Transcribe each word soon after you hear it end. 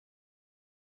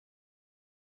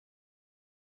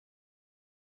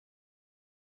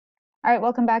All right,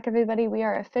 welcome back everybody. We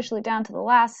are officially down to the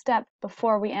last step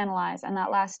before we analyze, and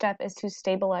that last step is to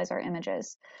stabilize our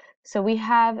images. So we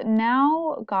have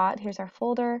now got, here's our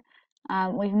folder,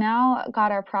 we've now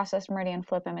got our processed meridian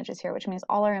flip images here, which means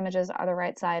all our images are the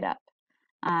right side up.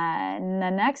 And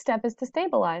the next step is to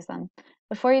stabilize them.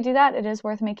 Before you do that, it is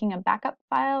worth making a backup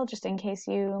file just in case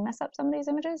you mess up some of these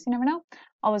images. You never know.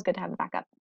 Always good to have a backup.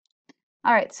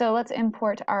 All right, so let's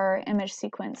import our image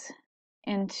sequence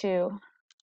into,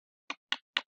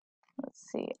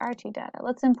 let's see, RT data.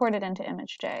 Let's import it into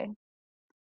ImageJ.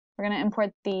 We're going to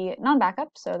import the non-backup,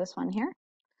 so this one here,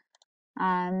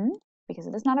 because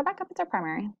it is not our backup, it's our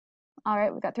primary. All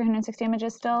right, we've got 360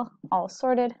 images still, all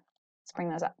sorted. Let's bring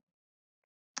those up.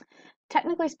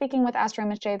 Technically speaking, with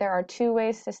AstroImageJ, there are two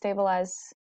ways to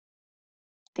stabilize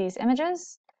these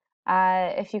images.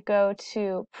 If you go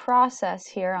to process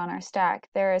here on our stack,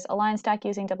 there is align stack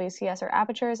using WCS or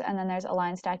apertures, and then there's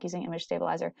align stack using image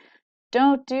stabilizer.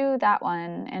 Don't do that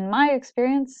one. In my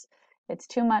experience, it's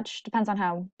too much. Depends on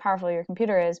how powerful your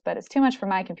computer is, but it's too much for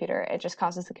my computer. It just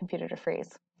causes the computer to freeze.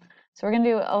 So we're going to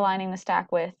do aligning the stack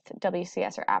with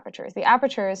WCS or apertures. The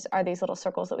apertures are these little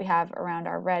circles that we have around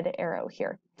our red arrow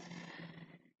here.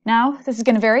 Now, this is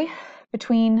going to vary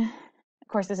between, of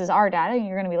course, this is our data.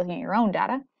 You're going to be looking at your own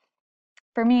data.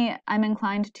 For me, I'm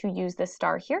inclined to use this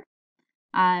star here.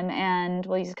 And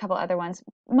we'll use a couple other ones.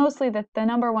 Mostly the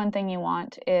number one thing you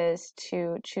want is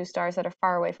to choose stars that are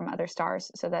far away from other stars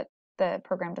so that the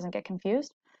program doesn't get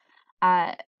confused.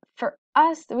 For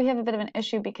us, we have a bit of an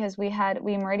issue because we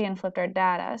meridian flipped our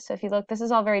data. So if you look, this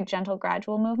is all very gentle,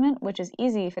 gradual movement, which is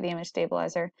easy for the image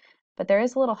stabilizer, but there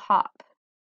is a little hop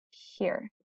here,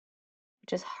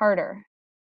 which is harder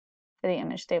for the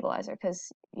image stabilizer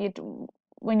because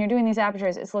when you're doing these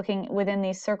apertures, it's looking within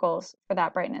these circles for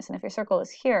that brightness. And if your circle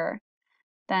is here,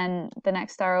 then the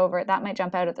next star over, that might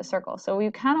jump out of the circle. So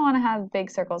we kind of want to have big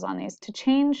circles on these. To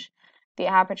change the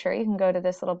aperture, you can go to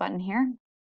this little button here.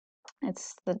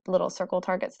 It's the little circle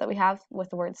targets that we have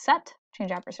with the word set,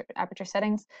 change aperture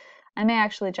settings. I may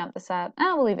actually jump this up.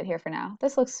 We'll leave it here for now.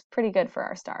 This looks pretty good for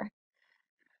our star.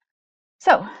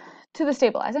 So to the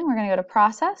stabilizing, we're going to go to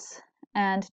process,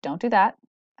 and don't do that.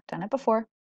 I've done it before.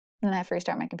 And then I have to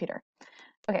restart my computer.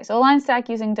 Okay, so align stack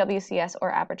using WCS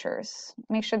or apertures.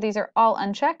 Make sure these are all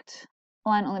unchecked.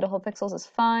 Align only to whole pixels is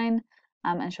fine,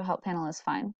 and show help panel is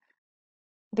fine.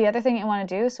 The other thing you want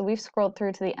to do, so we've scrolled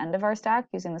through to the end of our stack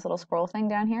using this little scroll thing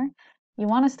down here. You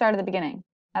want to start at the beginning,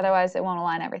 otherwise it won't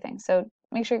align everything. So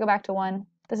make sure you go back to 1.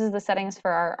 This is the settings for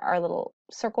our little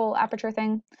circle aperture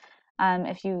thing.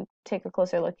 If you take a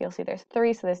closer look, you'll see there's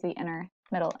 3, so there's the inner,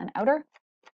 middle, and outer.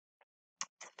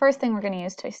 First thing we're going to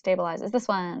use to stabilize is this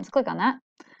one. So click on that,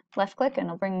 left click, and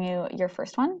it'll bring you your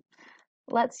first one.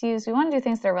 We want to do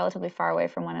things that are relatively far away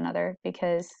from one another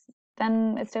because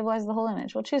then it stabilizes the whole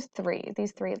image. We'll choose 3.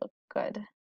 These 3 look good.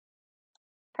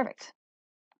 Perfect.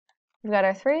 We've got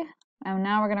our 3, and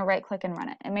now we're going to right click and run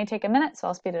it. It may take a minute, so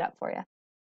I'll speed it up for you.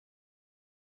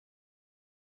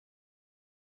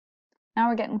 Now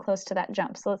we're getting close to that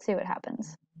jump, so let's see what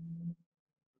happens.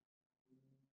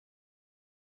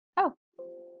 Oh,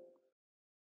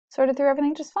 sorted through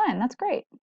everything just fine. That's great.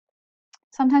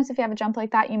 Sometimes if you have a jump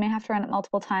like that, you may have to run it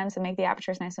multiple times and make the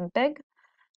apertures nice and big.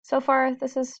 So far,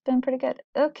 this has been pretty good.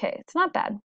 Okay, it's not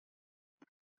bad.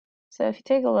 So if you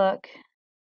take a look,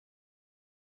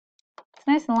 it's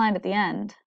nice and aligned at the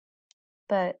end,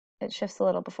 but it shifts a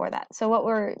little before that.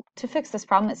 So to fix this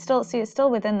problem, it's still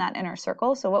within that inner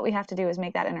circle. So what we have to do is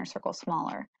make that inner circle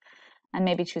smaller and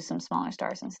maybe choose some smaller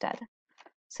stars instead.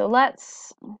 So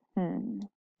let's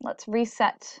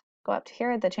reset, go up to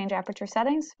here, the change aperture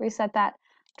settings, reset that,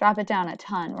 drop it down a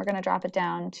ton. We're going to drop it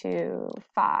down to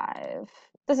 5.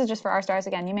 This is just for our stars.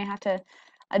 Again, you may have to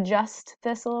adjust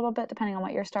this a little bit depending on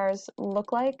what your stars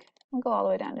look like. We'll go all the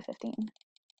way down to 15. Give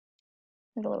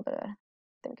it a little bit of,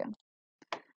 there we go.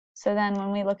 So then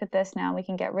when we look at this now, we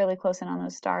can get really close in on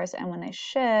those stars, and when they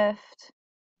shift,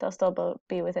 they'll still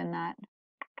be within that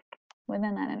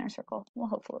inner circle. We'll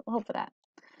hope for that.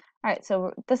 All right,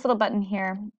 so this little button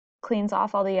here cleans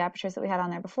off all the apertures that we had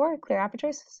on there before, clear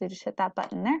apertures. So you just hit that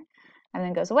button there, and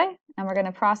then it goes away. And we're going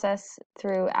to process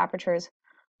through apertures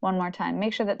one more time.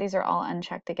 Make sure that these are all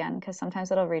unchecked again, because sometimes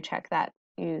it'll recheck that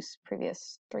use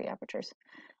previous 3 apertures.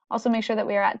 Also make sure that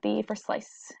we are at the first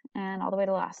slice and all the way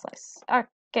to the last slice.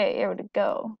 Okay, here we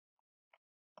go.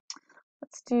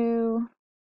 Let's do,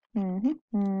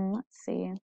 let's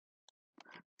see.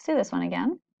 Let's do this one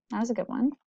again. That was a good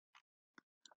one.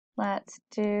 Let's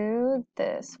do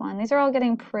this one. These are all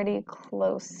getting pretty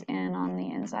close in on the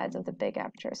insides of the big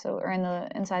aperture, or in the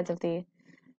insides of the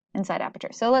inside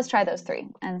aperture. So let's try those 3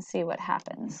 and see what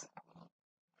happens.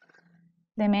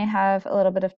 they may have a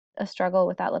little bit of a struggle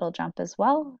with that little jump as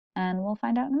well, and we'll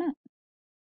find out in a minute.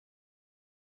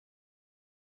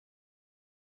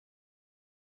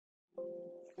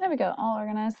 There we go, all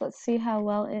organized. Let's see how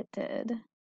well it did.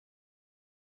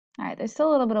 All right, there's still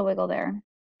a little bit of wiggle there,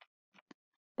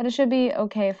 but it should be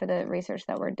okay for the research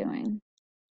that we're doing.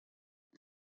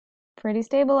 Pretty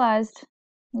stabilized.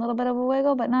 A little bit of a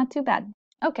wiggle, but not too bad.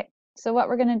 Okay, so what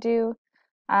we're gonna do,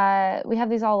 we have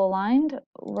these all aligned.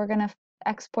 We're gonna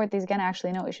export these again.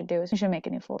 Actually, you know what we should do is we should make a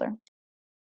new folder.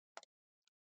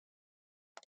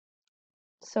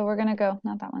 So we're gonna go,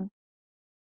 not that one.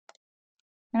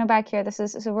 We're gonna back here.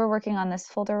 So we're working on this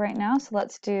folder right now. So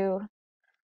let's do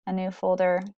a new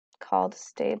folder called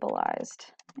stabilized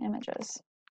images.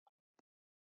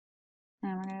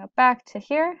 And we're gonna go back to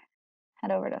here,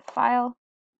 head over to file,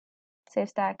 save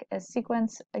stack as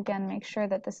sequence. Again, make sure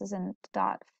that this is in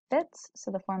 .fits.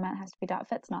 So the format has to be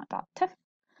 .fits, not .tiff.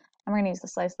 And we're gonna use the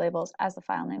slice labels as the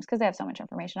file names because they have so much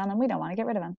information on them. We don't want to get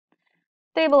rid of them.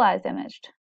 Stabilized imaged.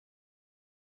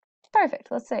 Perfect,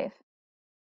 let's save.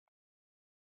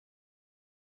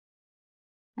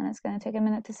 And it's going to take a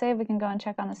minute to save. We can go and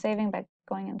check on the saving by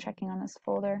going and checking on this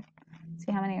folder.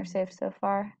 See how many are saved so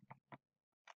far.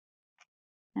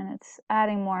 And it's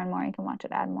adding more and more. You can watch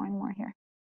it add more and more here.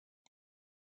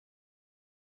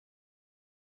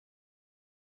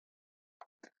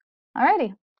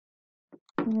 Alrighty.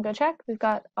 You can go check. We've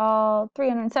got all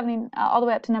 370, all the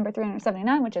way up to number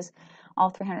 379, which is all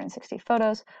 360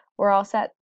 photos. We're all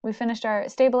set. We finished our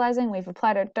stabilizing. We've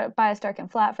applied our bias darken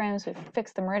flat frames. We've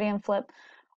fixed the meridian flip.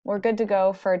 We're good to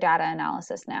go for data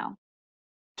analysis now.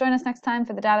 Join us next time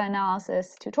for the data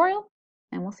analysis tutorial,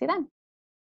 and we'll see you then.